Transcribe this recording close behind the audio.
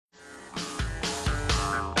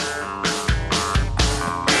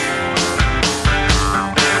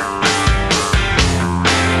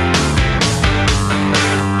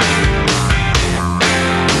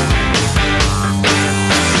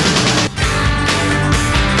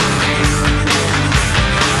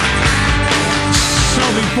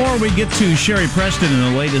Before we get to Cheri Preston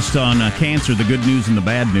and the latest on cancer, the good news and the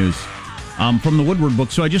bad news, from the Woodward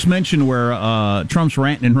book. So I just mentioned where Trump's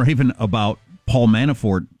ranting and raving about Paul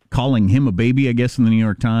Manafort calling him a baby, I guess, in the New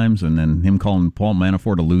York Times, and then him calling Paul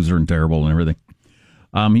Manafort a loser and terrible and everything.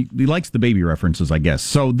 He likes the baby references, I guess.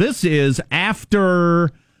 So this is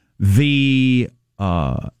after the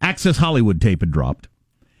Access Hollywood tape had dropped.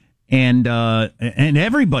 And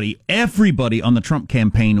everybody on the Trump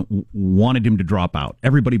campaign wanted him to drop out.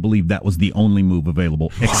 Everybody believed that was the only move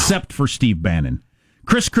available, except for Steve Bannon.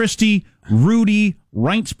 Chris Christie, Rudy,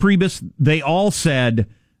 Reince Priebus, they all said,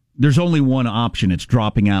 there's only one option. It's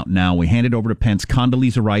dropping out now. We hand it over to Pence.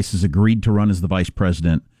 Condoleezza Rice has agreed to run as the vice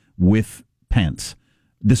president with Pence.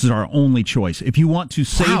 This is our only choice. If you want to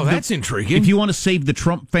save that's intriguing. If you want to save the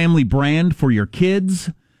Trump family brand for your kids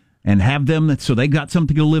and have them so they got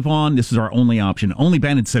something to live on, this is our only option. Only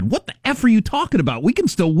Bannon said, what the F are you talking about? We can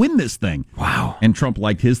still win this thing. Wow. And Trump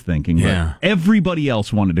liked his thinking. Yeah. But everybody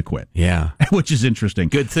else wanted to quit. Yeah. Which is interesting.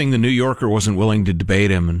 Good thing the New Yorker wasn't willing to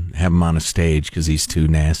debate him and have him on a stage because he's too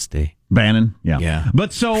nasty. Bannon? Yeah. Yeah.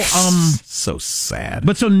 But so... so sad.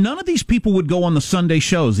 But so none of these people would go on the Sunday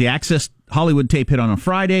shows. The Access Hollywood tape hit on a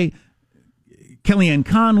Friday. Kellyanne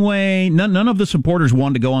Conway, none of the supporters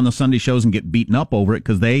wanted to go on the Sunday shows and get beaten up over it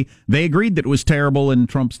because they agreed that it was terrible and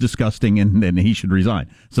Trump's disgusting and he should resign.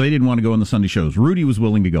 So they didn't want to go on the Sunday shows. Rudy was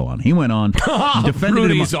willing to go on. He went on. Defended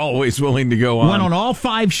Rudy's always willing to go on. Went on all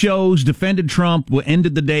 5 shows, defended Trump,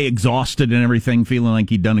 ended the day exhausted and everything, feeling like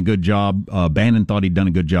he'd done a good job. Bannon thought he'd done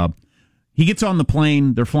a good job. He gets on the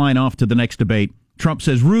plane. They're flying off to the next debate. Trump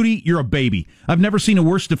says, Rudy, you're a baby. I've never seen a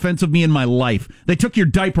worse defense of me in my life. They took your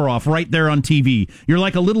diaper off right there on TV. You're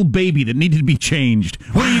like a little baby that needed to be changed.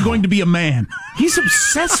 When are you going to be a man? He's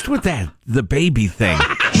obsessed with that, the baby thing.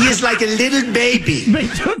 He is like a little baby. They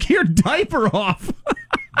took your diaper off.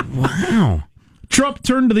 Wow. Trump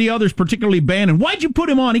turned to the others, particularly Bannon. Why'd you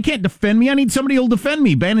put him on? He can't defend me. I need somebody who'll defend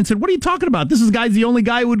me. Bannon said, what are you talking about? This guy's the only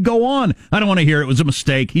guy who would go on. I don't want to hear it. It was a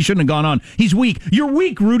mistake. He shouldn't have gone on. He's weak. You're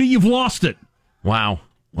weak, Rudy. You've lost it. Wow.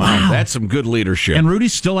 That's some good leadership. And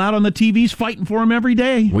Rudy's still out on the TVs fighting for him every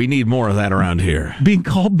day. We need more of that around here. Being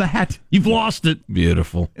called that. You've lost it.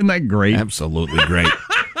 Beautiful. Isn't that great? Absolutely great.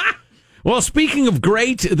 Well, speaking of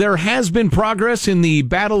great, there has been progress in the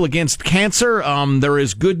battle against cancer. There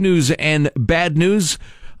is good news and bad news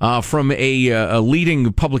from a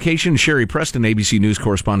leading publication. Cheri Preston, ABC News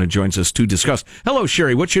correspondent, joins us to discuss. Hello,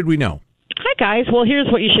 Cheri. What should we know? Hi, guys. Well, here's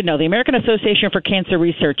what you should know. The American Association for Cancer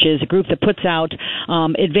Research is a group that puts out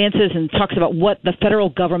advances and talks about what the federal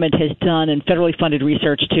government has done in federally funded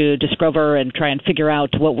research to discover and try and figure out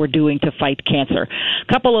what we're doing to fight cancer.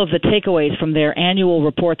 A couple of the takeaways from their annual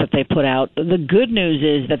report that they put out. The good news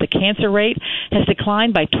is that the cancer rate has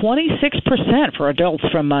declined by 26% for adults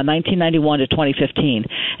from 1991 to 2015.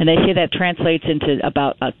 And they say that translates into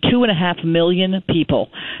about 2.5 million people,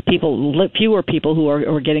 fewer people who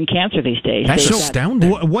are getting cancer these days. That's astounding.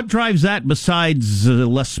 What drives that besides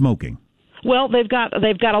less smoking? Well, they've got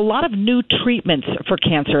a lot of new treatments for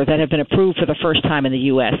cancer that have been approved for the first time in the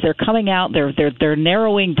U.S. They're coming out. They're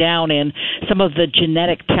narrowing down in some of the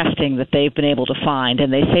genetic testing that they've been able to find,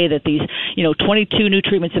 and they say that these 22 new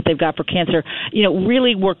treatments that they've got for cancer,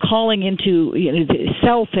 really we're calling into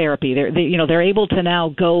cell therapy. They're able to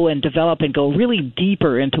now go and develop and go really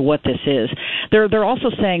deeper into what this is. They're also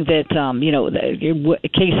saying that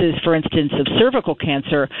cases, for instance, of cervical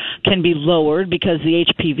cancer can be lowered because the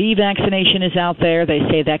HPV vaccination is out there. They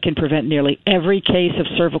say that can prevent nearly every case of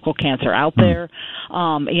cervical cancer out there.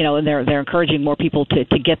 And they're encouraging more people to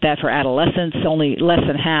get that for adolescents. Only less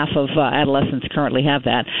than half of adolescents currently have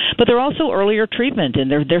that. But they're also earlier treatment, and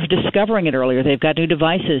they're discovering it earlier. They've got new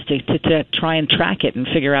devices to try and track it and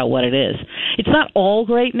figure out what it is. It's not all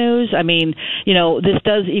great news. I mean, this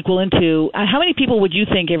does equal into how many people would you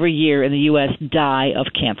think every year in the U.S. die of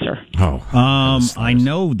cancer? I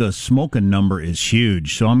know the smoking number is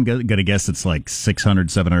huge, so I'm going to guess it's like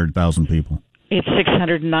 600, 700,000 people. It's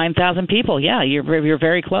 609,000 people. Yeah, you're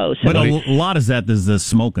very close. But a lot of that is the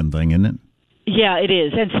smoking thing, isn't it? Yeah, it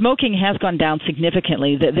is. And smoking has gone down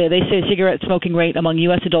significantly. They say the cigarette smoking rate among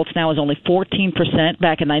U.S. adults now is only 14%.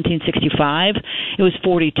 Back in 1965, it was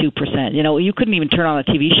 42%. You couldn't even turn on a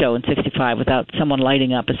TV show in 65 without someone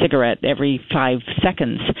lighting up a cigarette every 5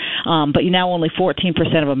 seconds. But now only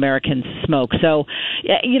 14% of Americans smoke. So,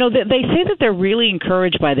 they say that they're really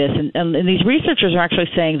encouraged by this. And these researchers are actually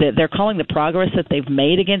saying that they're calling the progress that they've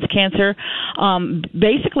made against cancer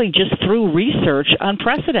basically just through research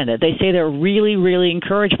unprecedented. They say they're really, really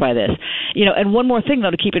encouraged by this. And one more thing,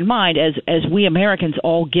 though, to keep in mind, as we Americans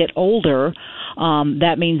all get older,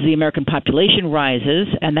 that means the American population rises,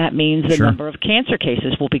 and that means the number of cancer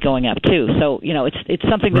cases will be going up, too. So, it's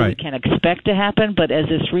something that we can expect to happen, but as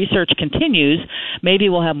this research continues, maybe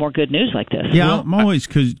we'll have more good news like this. Yeah, I'm always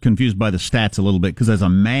confused by the stats a little bit, because as a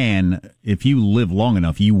man, if you live long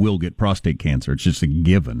enough, you will get prostate cancer. It's just a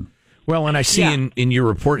given. Well, and I see in your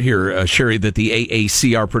report here, Cheri, that the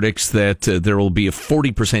AACR predicts that there will be a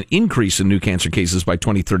 40% increase in new cancer cases by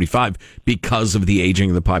 2035 because of the aging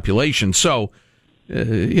of the population. So,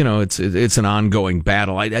 it's an ongoing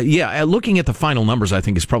battle. Looking at the final numbers, I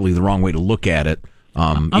think is probably the wrong way to look at it.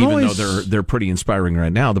 Though they're pretty inspiring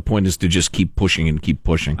right now, the point is to just keep pushing and keep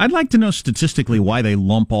pushing. I'd like to know statistically why they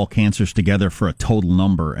lump all cancers together for a total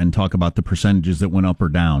number and talk about the percentages that went up or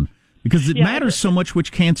down. Because it matters so much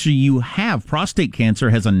which cancer you have. Prostate cancer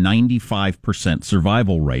has a 95%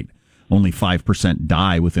 survival rate. Only 5%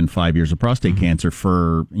 die within 5 years of prostate cancer.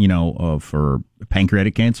 For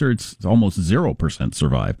pancreatic cancer, it's almost 0%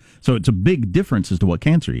 survive. So it's a big difference as to what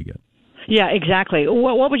cancer you get. Yeah, exactly.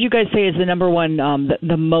 What would you guys say is the number one,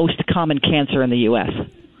 the most common cancer in the U.S.?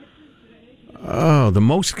 Oh, the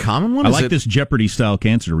most common one? I like this Jeopardy-style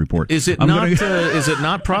cancer report. Is it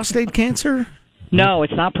not prostate cancer? No,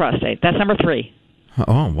 it's not prostate. That's number 3.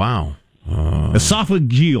 Oh, wow.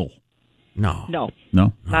 Esophageal. No.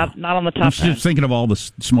 No? Not on the top. I'm just thinking of all the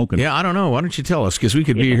smoking. Yeah, I don't know. Why don't you tell us? Because we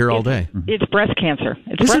could be here all day. It's breast cancer.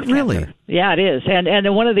 Is it really? Cancer. Yeah, it is.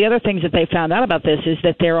 And one of the other things that they found out about this is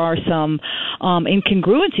that there are some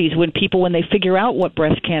incongruencies when they figure out what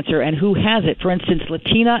breast cancer and who has it. For instance,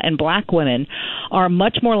 Latina and black women are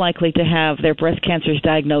much more likely to have their breast cancers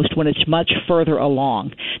diagnosed when it's much further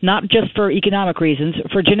along. Not just for economic reasons,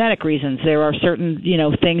 for genetic reasons. There are certain,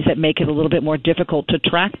 things that make it a little bit more difficult to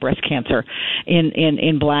track breast cancer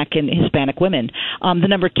in black and Hispanic women. The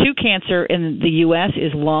number 2 cancer in the U.S.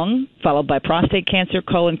 is lung, followed by prostate cancer,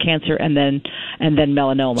 colon cancer, and then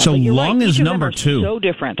melanoma. So lung is number 2. So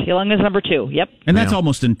different. Lung is number 2. Yep. And that's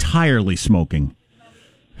almost entirely smoking.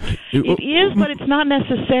 It is, but it's not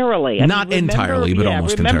necessarily. Not entirely, but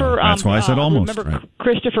almost entirely. That's why I said almost. Remember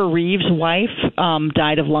Christopher Reeve's wife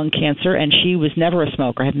died of lung cancer, and she was never a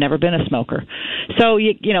smoker, had never been a smoker. So,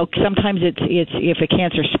 sometimes it's if a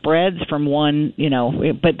cancer spreads from one,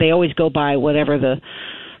 but they always go by whatever the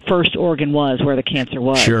first organ was where the cancer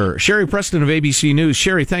was. Sure. Cheri Preston of ABC News.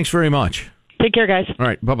 Cheri, thanks very much. Take care, guys. All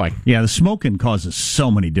right, bye-bye. Yeah, the smoking causes so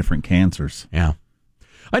many different cancers. Yeah.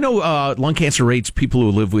 I know lung cancer rates, people who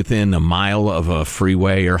live within a mile of a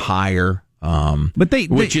freeway are higher,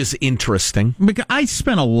 which is interesting. Because I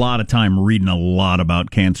spent a lot of time reading a lot about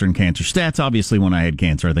cancer and cancer stats. Obviously, when I had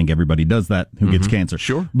cancer, I think everybody does that who gets cancer.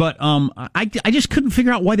 Sure. But I just couldn't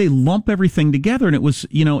figure out why they lump everything together, and it was,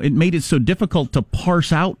 it made it so difficult to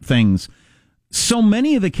parse out things. So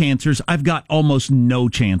many of the cancers I've got almost no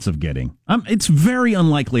chance of getting. It's very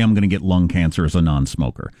unlikely I'm going to get lung cancer as a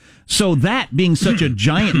non-smoker. So that being such a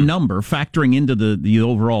giant number, factoring into the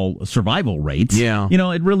overall survival rates,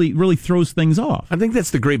 it really throws things off. I think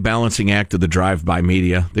that's the great balancing act of the drive-by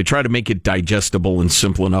media. They try to make it digestible and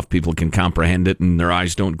simple enough people can comprehend it and their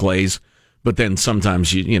eyes don't glaze. But then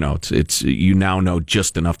sometimes it's you now know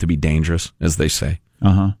just enough to be dangerous, as they say.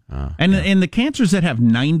 And the cancers that have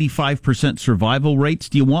 95% survival rates,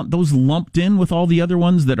 do you want those lumped in with all the other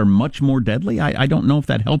ones that are much more deadly? I don't know if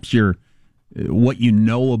that helps what you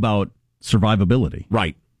know about survivability.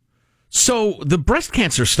 Right. So the breast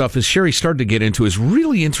cancer stuff, as Cheri started to get into, is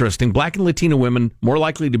really interesting. Black and Latina women more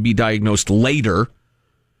likely to be diagnosed later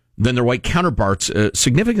than their white counterparts,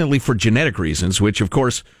 significantly for genetic reasons, which, of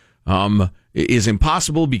course, is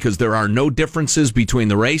impossible because there are no differences between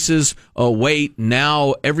the races. Oh, wait,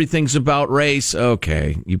 now everything's about race.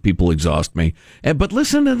 Okay, you people exhaust me. But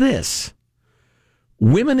listen to this.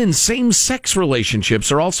 Women in same-sex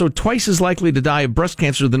relationships are also twice as likely to die of breast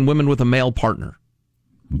cancer than women with a male partner.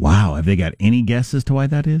 Wow, have they got any guess as to why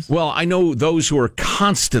that is? Well, I know those who are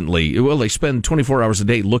constantly, they spend 24 hours a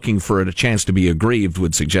day looking for a chance to be aggrieved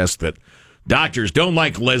would suggest that doctors don't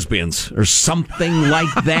like lesbians or something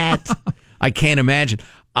like that. I can't imagine.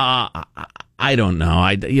 I don't know.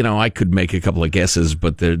 I could make a couple of guesses,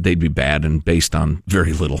 but they'd be bad and based on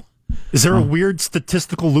very little. Is there a weird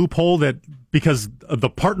statistical loophole that because the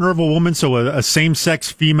partner of a woman, so a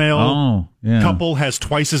same-sex female couple has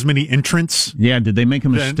twice as many entrants? Yeah, did they make a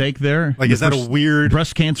mistake there? Like, is that a weird...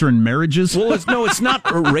 Breast cancer in marriages? Well, it's not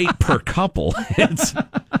a rate per couple.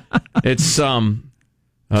 It's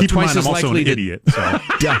Keep in mind, I'm also an idiot. So.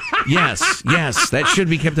 Yes, that should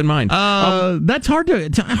be kept in mind. That's hard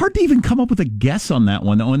to even come up with a guess on that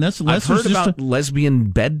one, though. And that's I've heard about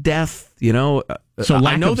lesbian bed death. So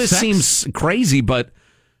I know this seems crazy, but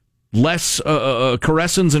less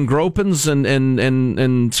caressins and gropins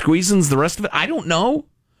and squeezins, the rest of it. I don't know.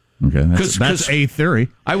 Okay, that's a theory.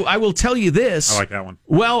 I will tell you this. I like that one.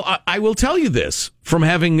 Well, I will tell you this from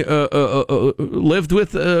having lived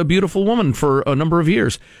with a beautiful woman for a number of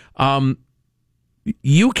years.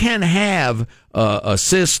 You can have a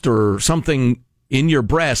cyst or something in your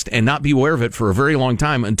breast and not be aware of it for a very long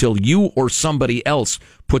time until you or somebody else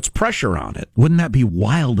puts pressure on it. Wouldn't that be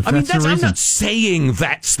wild if that's the reason? I'm not saying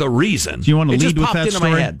that's the reason. Do you want to lead with that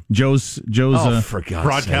story? My head. Joe's for God's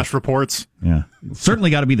broadcast sake. Reports. Yeah. It's certainly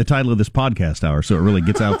got to be the title of this podcast hour so it really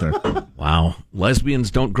gets out there. Wow.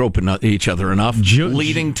 Lesbians don't grope each other enough,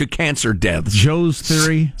 leading to cancer deaths. Joe's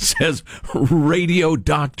theory says radio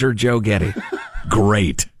doctor Joe Getty.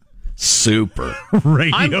 Great. Super.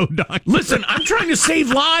 Radio doctor. Listen, I'm trying to save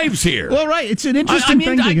lives here. Well, right. It's an interesting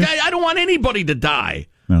thing. I don't want anybody to die.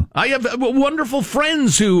 No. I have wonderful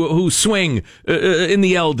friends who swing in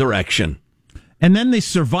the L direction. And then the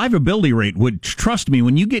survivability rate would, trust me,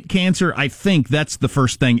 when you get cancer, I think that's the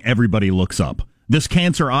first thing everybody looks up. This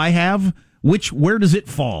cancer I have, where does it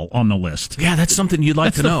fall on the list? Yeah, that's something you'd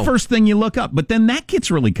like to know. That's the first thing you look up. But then that gets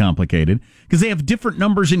really complicated because they have different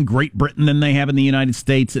numbers in Great Britain than they have in the United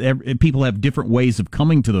States. People have different ways of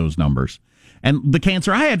coming to those numbers. And the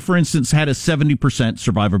cancer I had, for instance, had a 70%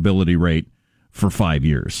 survivability rate for 5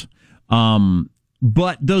 years.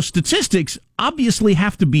 But those statistics obviously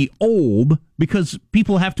have to be old because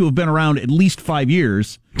people have to have been around at least 5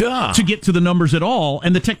 years to get to the numbers at all.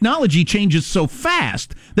 And the technology changes so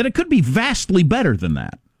fast that it could be vastly better than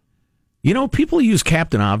that. People use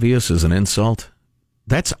Captain Obvious as an insult.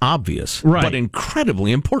 That's obvious, right, but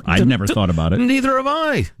incredibly important. I'd never thought about it. Neither have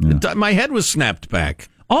I. Yeah. My head was snapped back.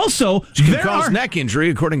 Also, which can cause neck injury,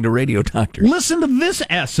 according to radio doctors. Listen to this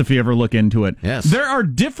S if you ever look into it. Yes. There are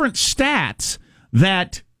different stats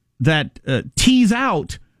that tease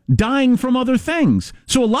out dying from other things.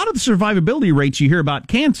 So a lot of the survivability rates you hear about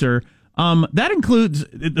cancer, that includes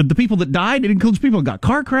the people that died. It includes people who got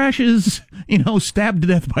car crashes, stabbed to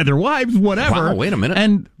death by their wives, whatever. Wow, wait a minute.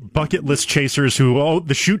 And bucket list chasers who,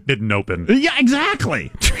 the chute didn't open. Yeah,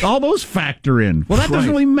 exactly. All those factor in. Well, that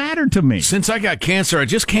doesn't really matter to me. Since I got cancer, I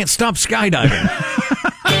just can't stop skydiving.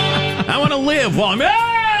 I want to live while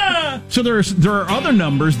I'm... So there are other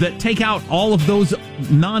numbers that take out all of those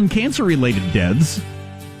non-cancer related deaths,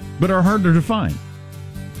 but are harder to find.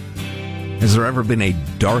 Has there ever been a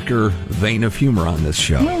darker vein of humor on this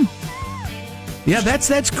show? No. Yeah,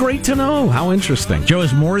 that's great to know. How interesting. Joe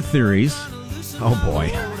has more theories. Oh, boy.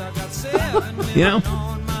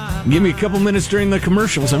 Give me a couple minutes during the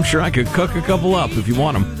commercials. I'm sure I could cook a couple up if you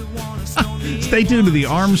want them. Stay tuned to the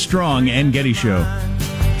Armstrong and Getty Show.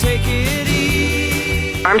 Take it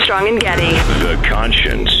easy. Armstrong and Getty. The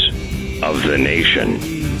conscience of the nation.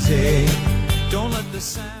 Don't let the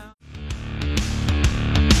sound.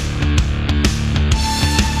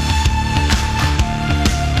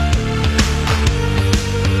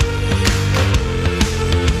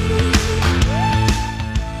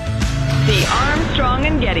 The Armstrong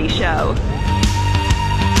and Getty Show.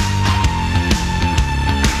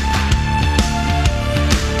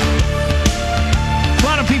 A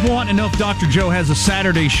lot of people want to know if Dr. Joe has a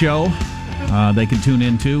Saturday show they can tune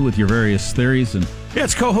into with your various theories. And yeah,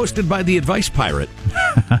 it's co-hosted by the Advice Pirate.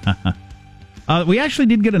 We actually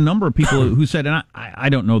did get a number of people who said, and I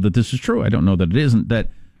don't know that this is true, I don't know that it isn't, that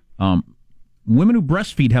women who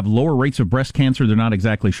breastfeed have lower rates of breast cancer. They're not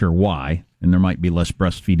exactly sure why, and there might be less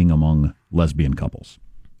breastfeeding among lesbian couples.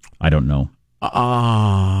 I don't know.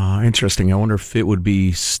 Interesting. I wonder if it would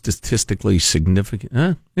be statistically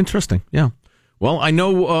significant. Interesting, yeah. Well, I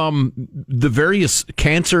know the various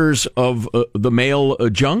cancers of the male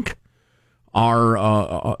junk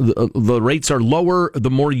are, the rates are lower the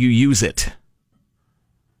more you use it.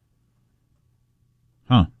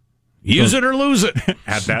 Huh. Use it or lose it.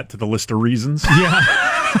 Add that to the list of reasons. Yeah.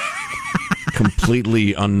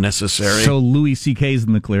 Completely unnecessary. So Louis C.K.'s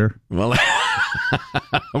in the clear. Well,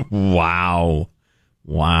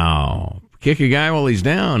 wow. Kick a guy while he's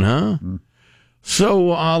down, huh?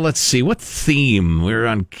 So let's see. What theme? We're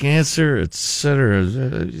on cancer, etc.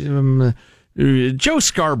 Joe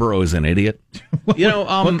Scarborough's an idiot. What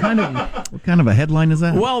kind of a headline is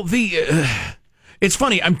that? Well, it's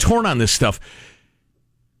funny. I'm torn on this stuff.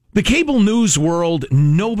 The cable news world,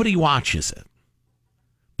 nobody watches it.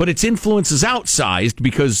 But its influence is outsized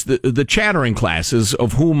because the chattering classes,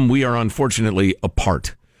 of whom we are unfortunately a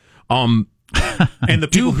part, And the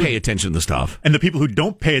people pay attention to stuff. And the people who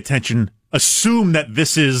don't pay attention assume that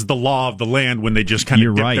this is the law of the land when they just kind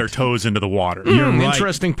of dip their toes into the water.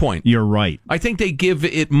 Interesting point. You're right. I think they give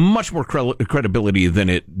it much more credibility than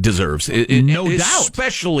it deserves. No doubt.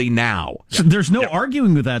 Especially now. So there's no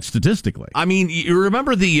arguing with that statistically. I mean, you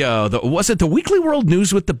remember was it the Weekly World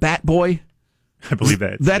News with the Bat Boy? I believe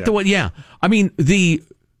that. The one, yeah. I mean, the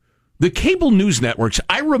cable news networks,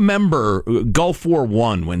 I remember Gulf War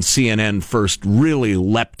I when CNN first really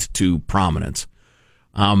leapt to prominence.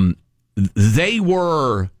 They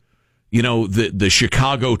were, the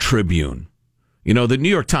Chicago Tribune. The New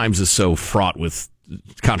York Times is so fraught with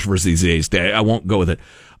controversy these days. I won't go with it.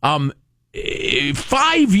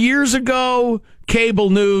 5 years ago, cable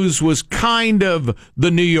news was kind of the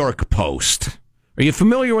New York Post. Are you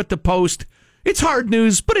familiar with the Post? It's hard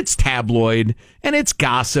news, but it's tabloid, and it's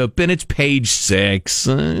gossip, and it's page 6.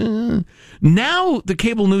 Now, the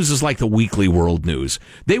cable news is like the Weekly World News.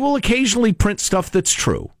 They will occasionally print stuff that's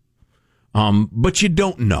true. But you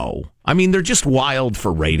don't know. I mean, they're just wild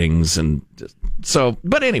for ratings.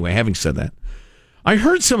 But anyway, having said that, I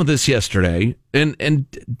heard some of this yesterday and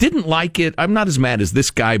didn't like it. I'm not as mad as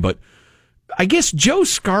this guy, but I guess Joe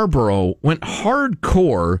Scarborough went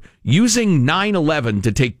hardcore using 9/11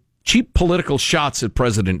 to take cheap political shots at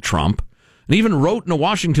President Trump, and even wrote in a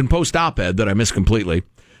Washington Post op-ed that I missed completely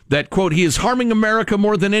that, quote, he is harming America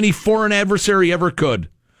more than any foreign adversary ever could,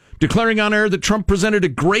 declaring on air that Trump presented a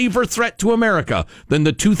graver threat to America than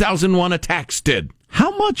the 2001 attacks did.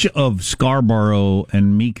 How much of Scarborough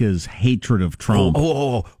and Mika's hatred of Trump?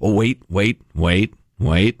 Wait. Okay.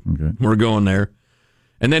 We're going there.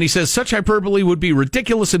 And then he says, such hyperbole would be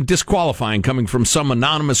ridiculous and disqualifying coming from some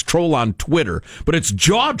anonymous troll on Twitter, but it's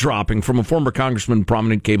jaw-dropping from a former congressman,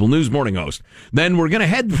 prominent cable news morning host. Then we're going to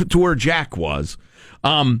head to where Jack was.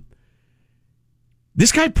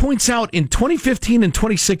 This guy points out in 2015 and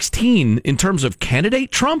 2016, in terms of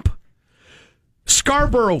candidate Trump,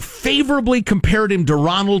 Scarborough favorably compared him to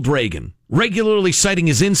Ronald Reagan, regularly citing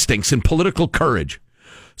his instincts and political courage.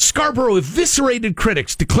 Scarborough eviscerated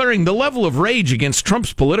critics, declaring the level of rage against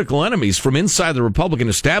Trump's political enemies from inside the Republican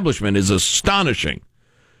establishment is astonishing,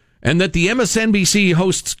 and that the MSNBC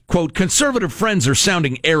host's, quote, conservative friends are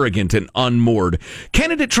sounding arrogant and unmoored.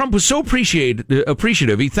 Candidate Trump was so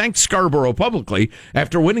appreciative, he thanked Scarborough publicly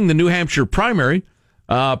after winning the New Hampshire primary,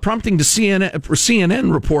 prompting the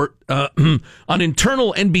CNN report on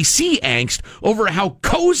internal NBC angst over how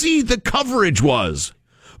cozy the coverage was.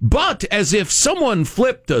 But as if someone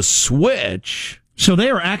flipped a switch. So they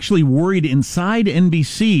are actually worried inside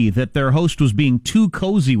NBC that their host was being too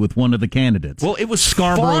cozy with one of the candidates. Well, it was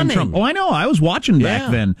Scarborough fawning. and Trump. Oh, I know. I was watching back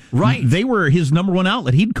then. Right. They were his number one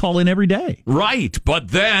outlet. He'd call in every day. Right. But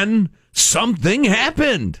then something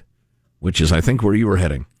happened, which is, I think, where you were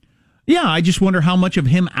heading. Yeah, I just wonder how much of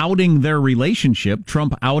him outing their relationship,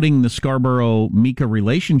 Trump outing the Scarborough-Mika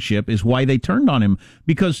relationship, is why they turned on him.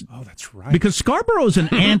 Because, that's right. Because Scarborough's an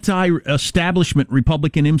anti-establishment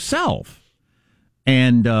Republican himself,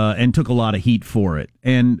 and took a lot of heat for it.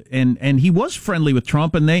 And he was friendly with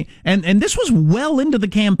Trump, and this was well into the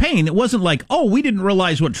campaign. It wasn't like, oh, we didn't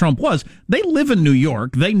realize what Trump was. They live in New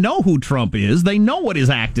York. They know who Trump is. They know what his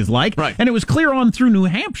act is like. Right. And it was clear on through New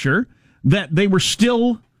Hampshire that they were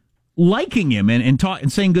still liking him and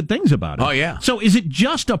saying good things about him. Oh, yeah. So is it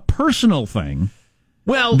just a personal thing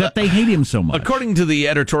that they hate him so much? According to the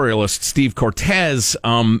editorialist Steve Cortez,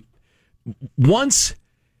 once...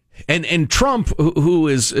 And Trump, who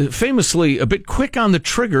is famously a bit quick on the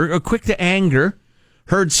trigger, quick to anger,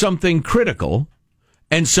 heard something critical,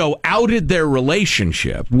 and so outed their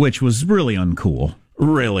relationship. Which was really uncool.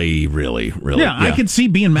 Really. Yeah, I could see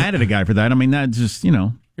being mad at a guy for that. I mean, that's just,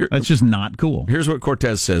 that's just not cool. Here's what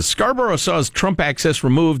Cortez says. Scarborough saw his Trump access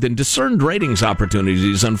removed and discerned ratings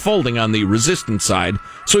opportunities unfolding on the resistance side,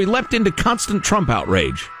 so he leapt into constant Trump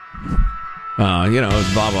outrage. Blah,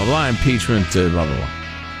 blah, blah, impeachment, blah, blah, blah.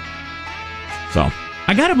 So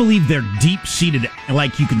I gotta believe their deep-seated,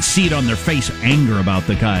 like you can see it on their face, anger about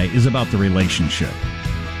the guy is about the relationship.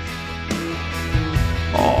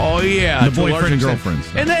 Oh, yeah. The boyfriend and girlfriend.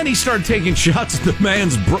 And then he started taking shots at the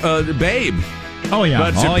man's babe. Oh, yeah.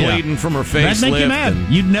 That's bleeding from her face. That'd make you mad.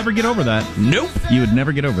 You'd never get over that. Nope. You would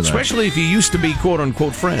never get over that. Especially if you used to be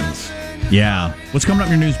quote-unquote friends. Yeah. What's coming up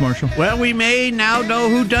in your news, Marshall? Well, we may now know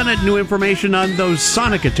who done it. New information on those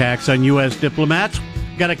sonic attacks on U.S. diplomats.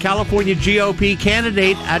 Got a California GOP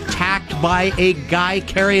candidate attacked by a guy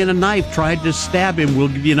carrying a knife, tried to stab him. We'll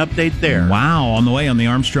give you an update there. Wow, on the way on the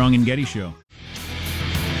Armstrong and Getty Show.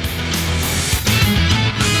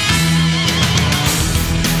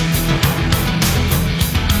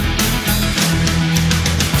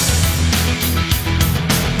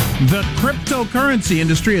 The cryptocurrency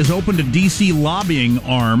industry has opened a D.C. lobbying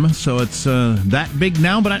arm, so it's that big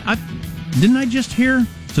now. But didn't I just hear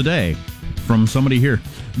today from somebody here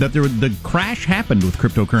that the crash happened with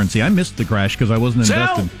cryptocurrency? I missed the crash because I wasn't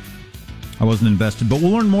invested. But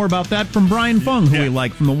we'll learn more about that from Brian Fung, who we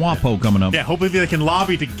like from the WAPO coming up. Yeah, hopefully they can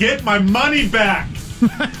lobby to get my money back.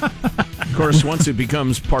 Of course, once it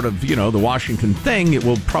becomes part of, the Washington thing, it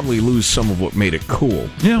will probably lose some of what made it cool.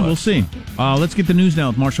 Yeah, we'll see. Let's get the news now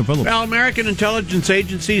with Marshall Phillips. Well, American intelligence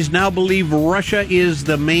agencies now believe Russia is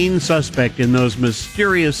the main suspect in those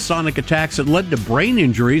mysterious sonic attacks that led to brain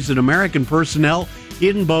injuries in American personnel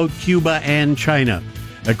in both Cuba and China.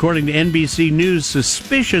 According to NBC News,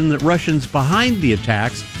 suspicion that Russians behind the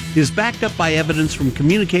attacks is backed up by evidence from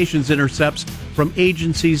communications intercepts from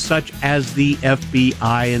agencies such as the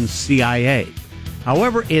FBI and CIA.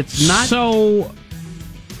 However, it's not... So,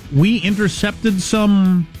 we intercepted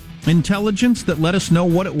some intelligence that let us know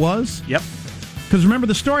what it was? Yep. Because remember,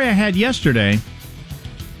 the story I had yesterday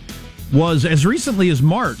was as recently as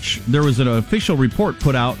March, there was an official report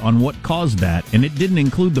put out on what caused that, and it didn't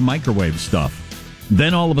include the microwave stuff.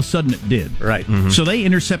 Then all of a sudden it did. Right. Mm-hmm. So they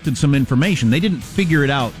intercepted some information. They didn't figure it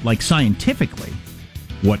out, like, scientifically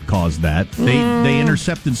what caused that. They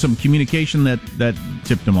intercepted some communication that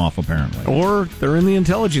tipped them off, apparently. Or they're in the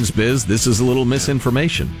intelligence biz. This is a little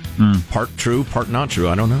misinformation. Part true, part not true.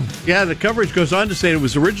 I don't know. Yeah, the coverage goes on to say it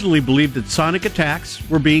was originally believed that sonic attacks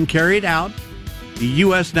were being carried out. The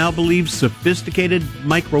U.S. now believes sophisticated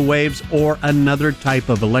microwaves or another type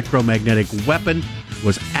of electromagnetic weapon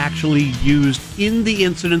was actually used in the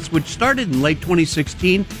incidents, which started in late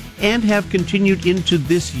 2016 and have continued into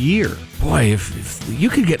this year. Boy, if you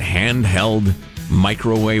could get handheld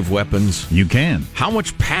microwave weapons, you can. How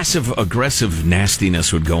much passive-aggressive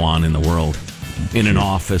nastiness would go on in the world? In an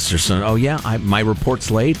office or something. Oh, yeah, my report's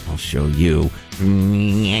late? I'll show you. Well,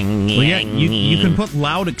 yeah, you can put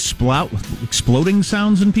loud exploding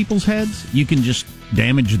sounds in people's heads. You can just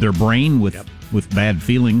damage their brain with bad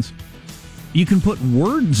feelings. You can put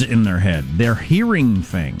words in their head. They're hearing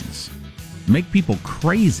things. Make people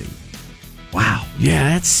crazy. Wow. Yeah,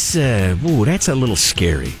 that's a little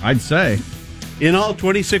scary. I'd say. In all,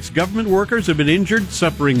 26 government workers have been injured,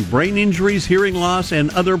 suffering brain injuries, hearing loss,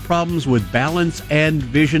 and other problems with balance and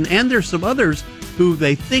vision. And there's some others who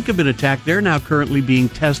they think have been attacked. They're now currently being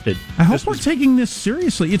tested. I hope we're taking this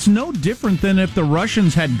seriously. It's no different than if the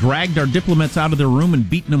Russians had dragged our diplomats out of their room and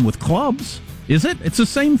beaten them with clubs. Is it? It's the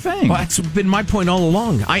same thing. Well, that's been my point all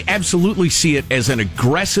along. I absolutely see it as an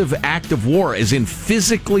aggressive act of war, as in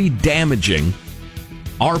physically damaging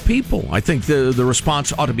our people. I think the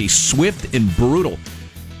response ought to be swift and brutal.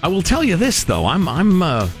 I will tell you this, though. I'm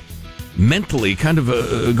mentally kind of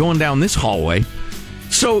going down this hallway.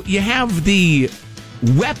 So you have the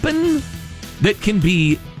weapon that can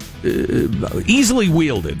be easily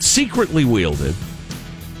wielded, secretly wielded.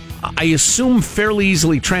 I assume fairly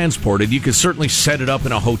easily transported. You could certainly set it up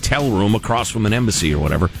in a hotel room across from an embassy or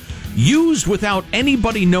whatever. Used without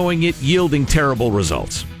anybody knowing it, yielding terrible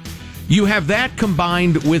results. You have that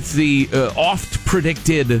combined with the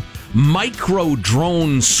oft-predicted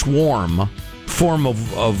micro-drone swarm form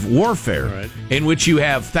of warfare, right, in which you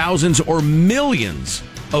have thousands or millions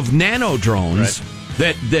of nano-drones,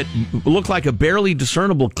 right, that look like a barely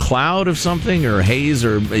discernible cloud of something or haze,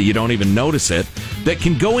 or you don't even notice it, that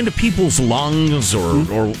can go into people's lungs or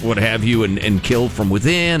what have you and kill from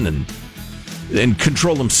within and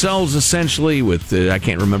control themselves essentially with, I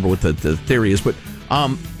can't remember what the theory is, but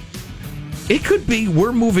it could be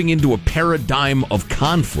we're moving into a paradigm of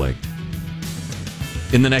conflict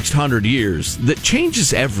in the next 100 years that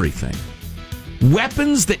changes everything.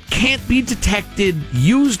 Weapons that can't be detected,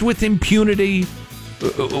 used with impunity,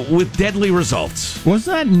 with deadly results. Was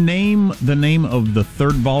that the name of the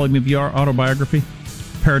third volume of your autobiography?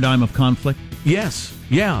 Paradigm of Conflict? Yes.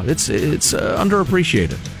 Yeah, it's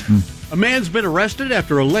underappreciated. A man's been arrested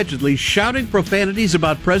after allegedly shouting profanities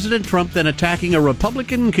about President Trump, then attacking a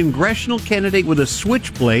Republican congressional candidate with a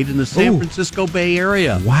switchblade in the San Francisco Bay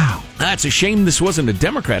Area. Wow. That's a shame this wasn't a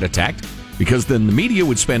Democrat attack, because then the media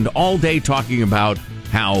would spend all day talking about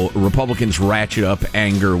how Republicans ratchet up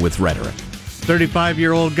anger with rhetoric.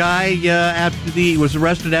 35-year-old guy was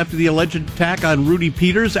arrested after the alleged attack on Rudy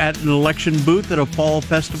Peters at an election booth at a fall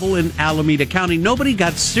festival in Alameda County. Nobody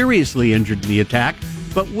got seriously injured in the attack,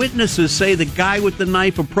 but witnesses say the guy with the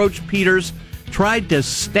knife approached Peters, tried to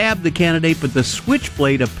stab the candidate, but the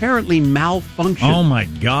switchblade apparently malfunctioned. Oh, my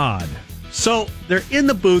God. So they're in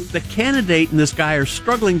the booth. The candidate and this guy are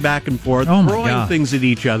struggling back and forth, throwing things at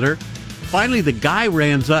each other. finally,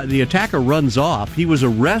 the attacker runs off. He was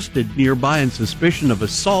arrested nearby on suspicion of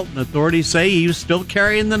assault, and authorities say he was still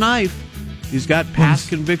carrying the knife. He's got past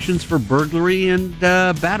convictions for burglary and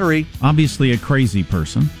battery. Obviously a crazy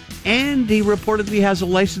person. And he reportedly has a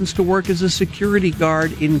license to work as a security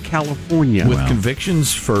guard in California. With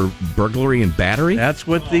convictions for burglary and battery? That's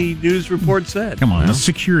what the news report said. Come on, the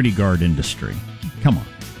security guard industry. Come on.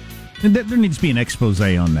 There needs to be an expose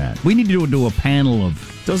on that. We need to do a panel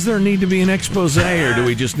of... Does there need to be an expose, or do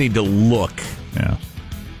we just need to look? Yeah.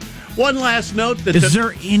 One last note. Is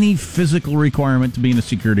there any physical requirement to being a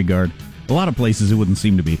security guard? A lot of places it wouldn't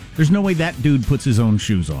seem to be. There's no way that dude puts his own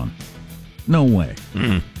shoes on. No way.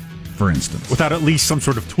 For instance. Without at least some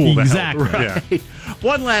sort of tool exactly. to help. Right. Yeah.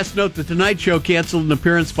 One last note. The Tonight Show canceled an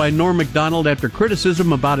appearance by Norm Macdonald after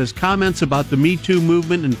criticism about his comments about the Me Too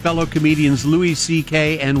movement and fellow comedians Louis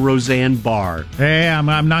C.K. and Roseanne Barr. Hey,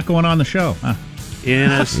 I'm not going on the show.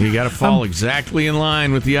 Yes. You got to fall exactly in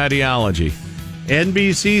line with the ideology.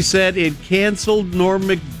 NBC said it canceled Norm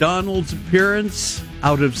Macdonald's appearance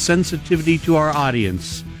out of sensitivity to our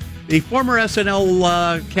audience. The former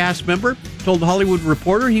SNL cast member told The Hollywood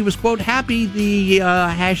Reporter he was, quote, happy the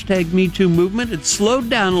hashtag MeToo movement had slowed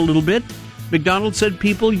down a little bit. McDonald said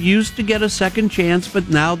people used to get a second chance, but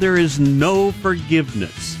now there is no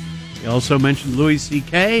forgiveness. He also mentioned Louis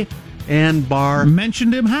C.K. and Barr.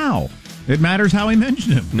 Mentioned him how? It matters how he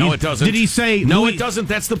mentioned him. No, it doesn't. Did he say... No, it doesn't.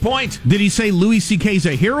 That's the point. Did he say Louis C.K.'s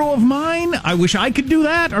a hero of mine? I wish I could do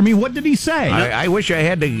that? I mean, what did he say? I wish I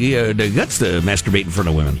had the guts to masturbate in front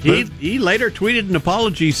of women. He later tweeted an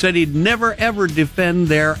apology, said he'd never, ever defend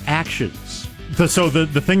their actions. So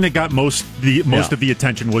the thing that got most of the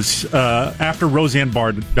attention was after Roseanne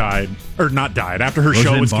Barr died, or not died, after her Roseanne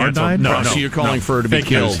show was Barr canceled. died? No, So you're calling for her to be Fake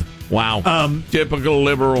killed. news. Wow. Typical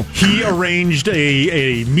liberal. He arranged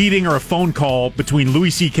a meeting or a phone call between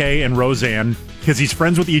Louis C.K. and Roseanne because he's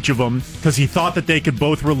friends with each of them, because he thought that they could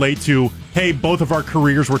both relate to, hey, both of our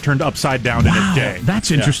careers were turned upside down in a day. That's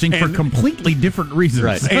interesting for completely different reasons.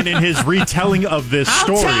 Right. And in his retelling of this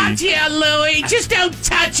story... I'll touch you, Louis. Just don't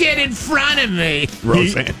touch it in front of me.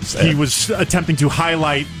 Roseanne said. He was attempting to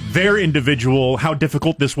highlight their individual, how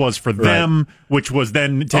difficult this was for them, which was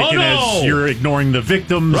then taken as you're ignoring the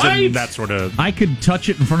victims and that sort of... I could touch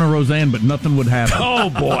it in front of Roseanne, but nothing would happen. Oh,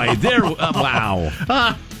 boy.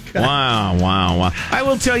 Wow. Wow. I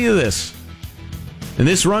will tell you this, and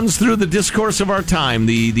this runs through the discourse of our time,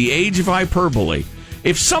 the age of hyperbole.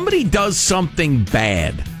 If somebody does something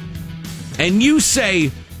bad, and you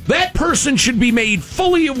say, that person should be made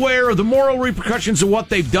fully aware of the moral repercussions of what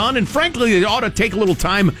they've done, and frankly, they ought to take a little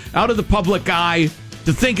time out of the public eye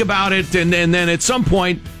to think about it, and then at some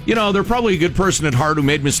point, they're probably a good person at heart who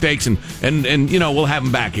made mistakes, and we'll have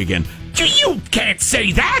them back again. You can't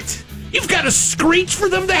say that! You've got to screech for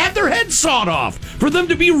them to have their heads sawed off, for them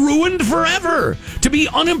to be ruined forever, to be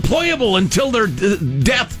unemployable until their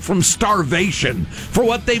death from starvation for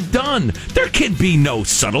what they've done. There can be no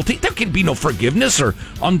subtlety. There can be no forgiveness or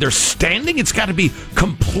understanding. It's got to be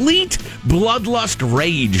complete bloodlust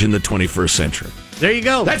rage in the 21st century. There you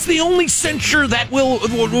go. That's the only censure that will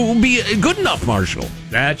be good enough, Marshall.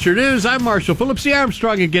 That's your news. I'm Marshall Phillips, the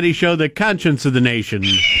Armstrong and Getty Show, the conscience of the nation.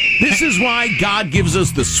 This is why God gives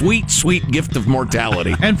us the sweet, sweet gift of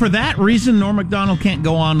mortality. And for that reason, Norm Macdonald can't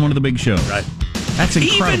go on one of the big shows. Right. That's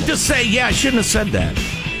incredible. Even to say, I shouldn't have said that.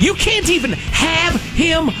 You can't even have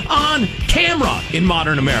him on camera in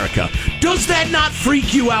modern America. Does that not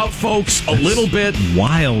freak you out, folks, a little bit?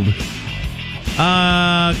 Wild.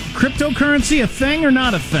 Cryptocurrency, a thing or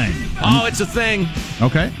not a thing? Oh, it's a thing.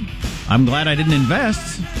 Okay. I'm glad I didn't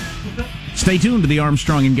invest. Stay tuned to the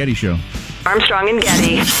Armstrong and Getty Show. Armstrong and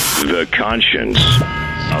Getty. The conscience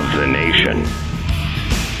of the nation.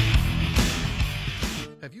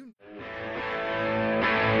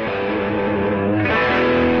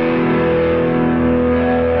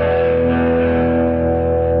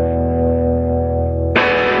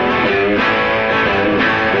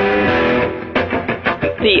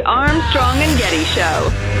 The Armstrong and Getty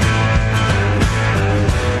Show.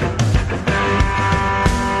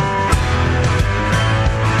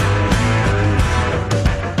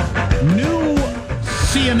 New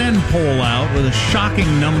CNN poll out with a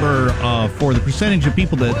shocking number for the percentage of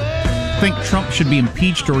people that think Trump should be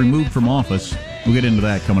impeached or removed from office. We'll get into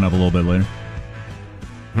that coming up a little bit later.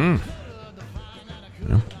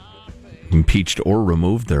 Impeached or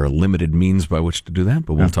removed. There are limited means by which to do that,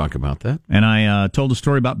 but we'll talk about that. And I told a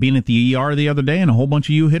story about being at the ER the other day, and a whole bunch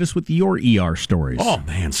of you hit us with your ER stories. Oh,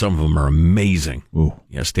 man, some of them are amazing. Ooh.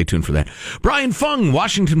 Yeah, stay tuned for that. Brian Fung,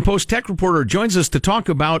 Washington Post tech reporter, joins us to talk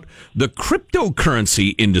about the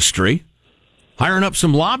cryptocurrency industry. Hiring up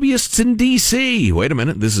some lobbyists in D.C. Wait a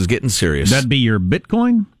minute, this is getting serious. That'd be your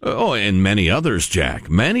Bitcoin? Oh, and many others, Jack.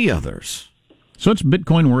 Many others. So what's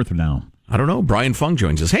Bitcoin worth now? I don't know. Brian Fung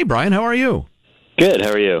joins us. Hey, Brian, how are you? Good. How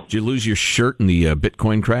are you? Did you lose your shirt in the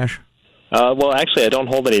Bitcoin crash? Well, actually, I don't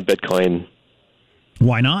hold any Bitcoin.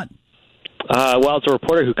 Why not? Well, as a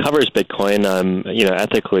reporter who covers Bitcoin, I'm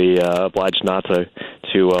ethically obliged not to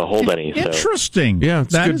hold any. Interesting. So. Yeah,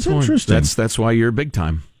 that is interesting. That's why you're big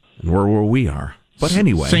time, and we're where we are. But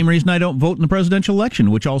anyway, same reason I don't vote in the presidential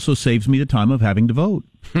election, which also saves me the time of having to vote.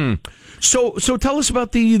 So tell us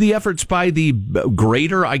about the efforts by the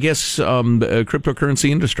greater, I guess,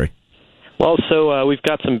 cryptocurrency industry. Well, so we've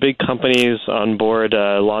got some big companies on board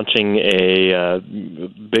launching a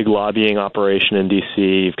big lobbying operation in D.C.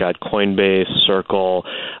 You've got Coinbase, Circle,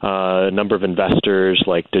 a number of investors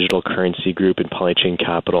like Digital Currency Group and Polychain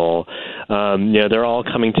Capital. They're all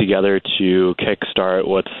coming together to kickstart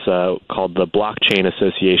what's called the Blockchain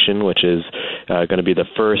Association, which is going to be the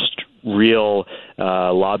first real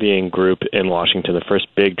lobbying group in Washington, the first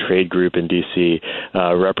big trade group in D.C.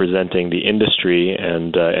 Representing the industry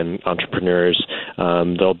and entrepreneurs.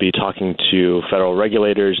 They'll be talking to federal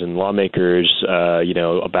regulators and lawmakers,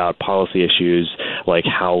 about policy issues like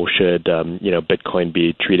how should Bitcoin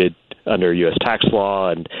be treated under U.S. tax law,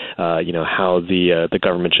 and how the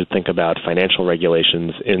government should think about financial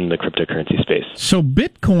regulations in the cryptocurrency space. So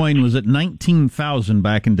Bitcoin was at 19,000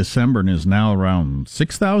 back in December and is now around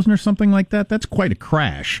 6,000 or something like that. That's quite a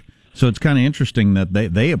crash. So it's kind of interesting that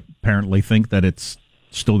they apparently think that it's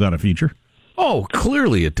still got a future. Oh,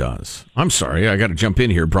 clearly it does. I'm sorry, I got to jump in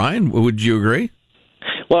here. Brian, would you agree?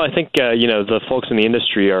 Well, I think, the folks in the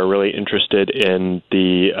industry are really interested in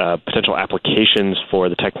the potential applications for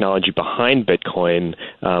the technology behind Bitcoin,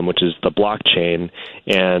 which is the blockchain.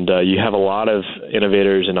 And you have a lot of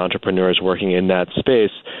innovators and entrepreneurs working in that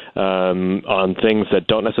space on things that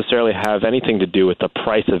don't necessarily have anything to do with the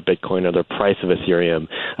price of Bitcoin or the price of Ethereum,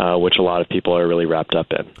 which a lot of people are really wrapped up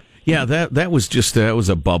in. Yeah, that was just that was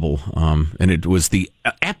a bubble, and it was the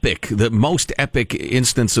most epic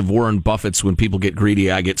instance of Warren Buffett's "when people get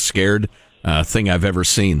greedy, I get scared" thing I've ever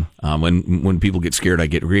seen. When people get scared, I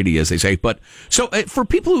get greedy, as they say. But so for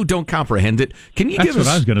people who don't comprehend it, can you give us? That's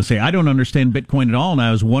what I was going to say. I don't understand Bitcoin at all, and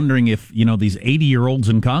I was wondering if these 80-year-olds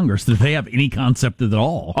in Congress, do they have any concept at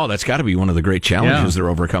all? Oh, that's got to be one of the great challenges they're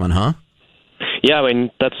overcoming, huh? Yeah, I mean,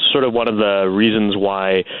 that's sort of one of the reasons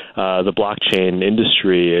why the blockchain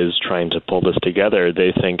industry is trying to pull this together.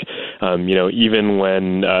 They think, even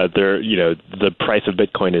when the price of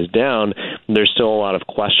Bitcoin is down, there's still a lot of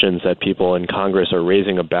questions that people in Congress are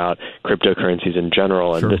raising about cryptocurrencies in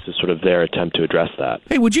general, and this is sort of their attempt to address that.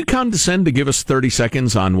 Hey, would you condescend to give us 30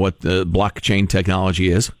 seconds on what the blockchain technology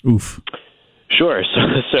is? Oof. Sure.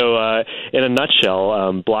 So in a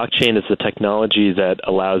nutshell, blockchain is the technology that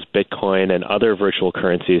allows Bitcoin and other virtual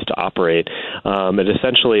currencies to operate. It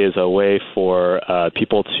essentially is a way for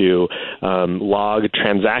people to log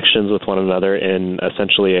transactions with one another in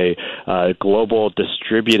essentially a global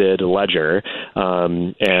distributed ledger.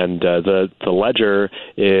 And the ledger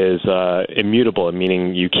is immutable,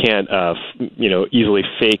 meaning you can't easily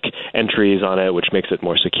fake entries on it, which makes it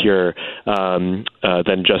more secure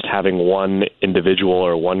than just having one individual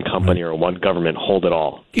or one company or one government hold it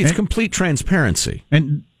all. It's complete transparency.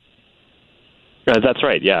 And that's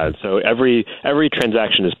right, yeah. So every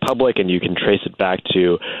transaction is public, and you can trace it back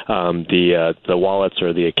to the wallets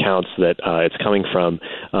or the accounts that it's coming from,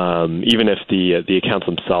 even if the accounts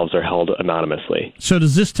themselves are held anonymously. So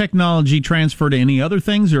does this technology transfer to any other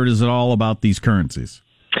things, or is it all about these currencies?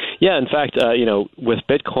 Yeah, in fact, with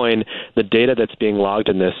Bitcoin, the data that's being logged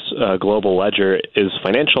in this global ledger is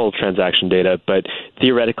financial transaction data, but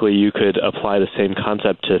theoretically you could apply the same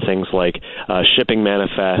concept to things like shipping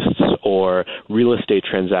manifests or real estate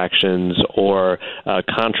transactions or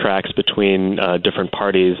contracts between different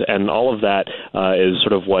parties, and all of that is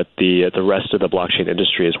sort of what the rest of the blockchain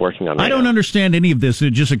industry is working on right now. I don't understand any of this.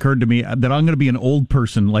 It just occurred to me that I'm going to be an old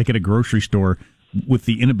person, like at a grocery store, with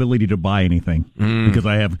the inability to buy anything because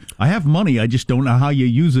I have money. I just don't know how you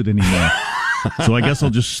use it anymore. So I guess I'll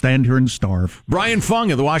just stand here and starve. Brian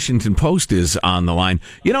Fung of the Washington Post is on the line.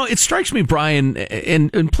 It strikes me, Brian,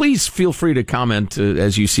 and please feel free to comment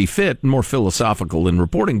as you see fit, more philosophical in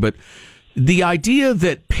reporting, but the idea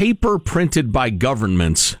that paper printed by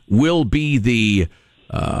governments will be the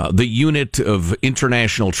unit of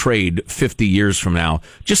international trade 50 years from now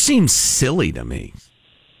just seems silly to me.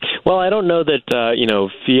 Well, I don't know that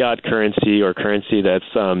fiat currency or currency that's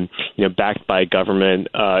backed by government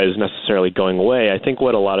is necessarily going away. I think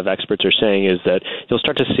what a lot of experts are saying is that you'll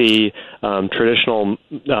start to see traditional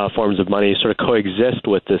forms of money sort of coexist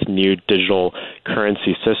with this new digital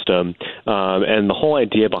currency system, and the whole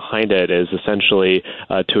idea behind it is essentially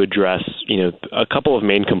to address a couple of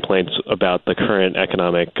main complaints about the current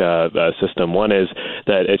economic system. One is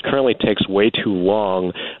that it currently takes way too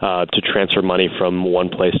long to transfer money from one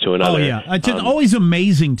place to another. Oh, yeah. It's always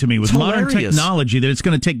amazing to me with modern technology that it's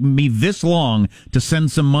going to take me this long to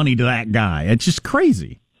send some money to that guy. It's just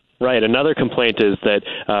crazy. Right. Another complaint is that,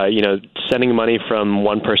 sending money from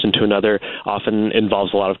one person to another often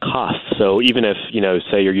involves a lot of costs. So even if,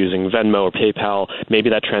 say you're using Venmo or PayPal, maybe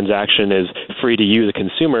that transaction is free to you, the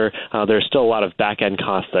consumer, there's still a lot of back-end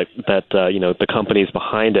costs that the companies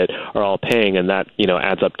behind it are all paying, and that,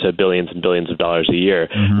 adds up to billions and billions of dollars a year.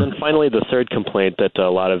 Mm-hmm. And then finally, the third complaint that a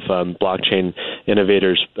lot of blockchain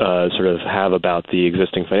innovators sort of have about the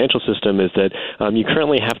existing financial system is that you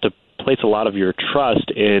currently have to place a lot of your trust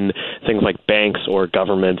in things like banks or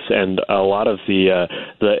governments, and a lot of the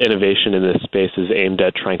innovation in this space is aimed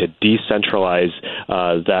at trying to decentralize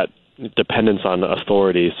that dependence on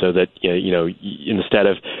authority, so that instead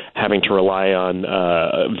of having to rely on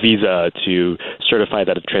Visa to certify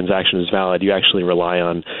that a transaction is valid, you actually rely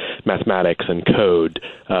on mathematics and code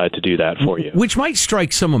to do that for you. Which might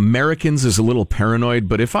strike some Americans as a little paranoid,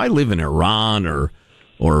 but if I live in Iran or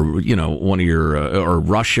one of your or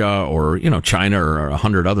Russia or China or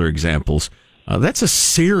 100 other examples, that's a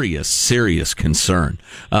serious concern.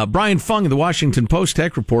 Brian Fung, the Washington Post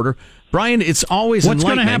tech reporter. Brian, it's always what's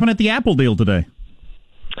going to happen at the Apple deal today?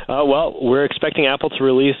 Well, we're expecting Apple to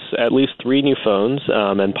release at least 3 new phones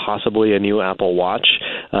and possibly a new Apple Watch.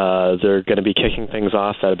 They're going to be kicking things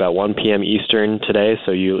off at about 1 p.m. Eastern today,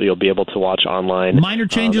 so you'll be able to watch online. Minor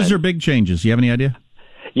changes or big changes? Do you have any idea?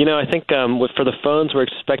 I think for the phones, we're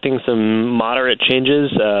expecting some moderate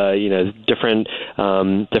changes. Different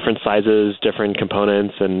sizes, different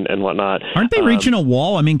components, and whatnot. Aren't they reaching a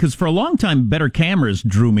wall? I mean, because for a long time, better cameras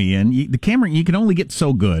drew me in. The camera, you can only get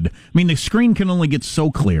so good. I mean, the screen can only get so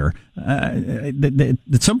clear.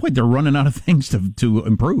 At some point, they're running out of things to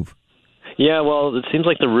improve. Yeah, well, it seems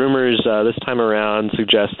like the rumors this time around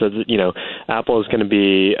suggest that Apple is going to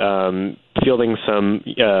be fielding some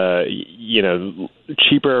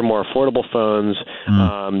cheaper, more affordable phones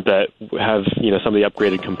that have some of the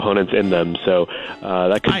upgraded components in them. So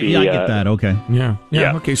that could be. I get that. Okay. Yeah.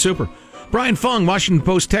 Okay. Super. Brian Fung, Washington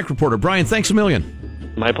Post tech reporter. Brian, thanks a million.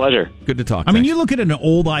 My pleasure. Good to talk. I mean, you look at an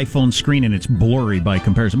old iPhone screen and it's blurry by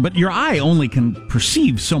comparison, but your eye only can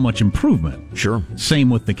perceive so much improvement. Sure. Same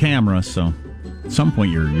with the camera, so at some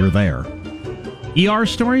point you're there. ER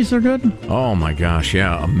stories are good? Oh, my gosh,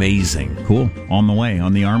 yeah, amazing. Cool. On the way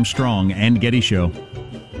on the Armstrong and Getty Show.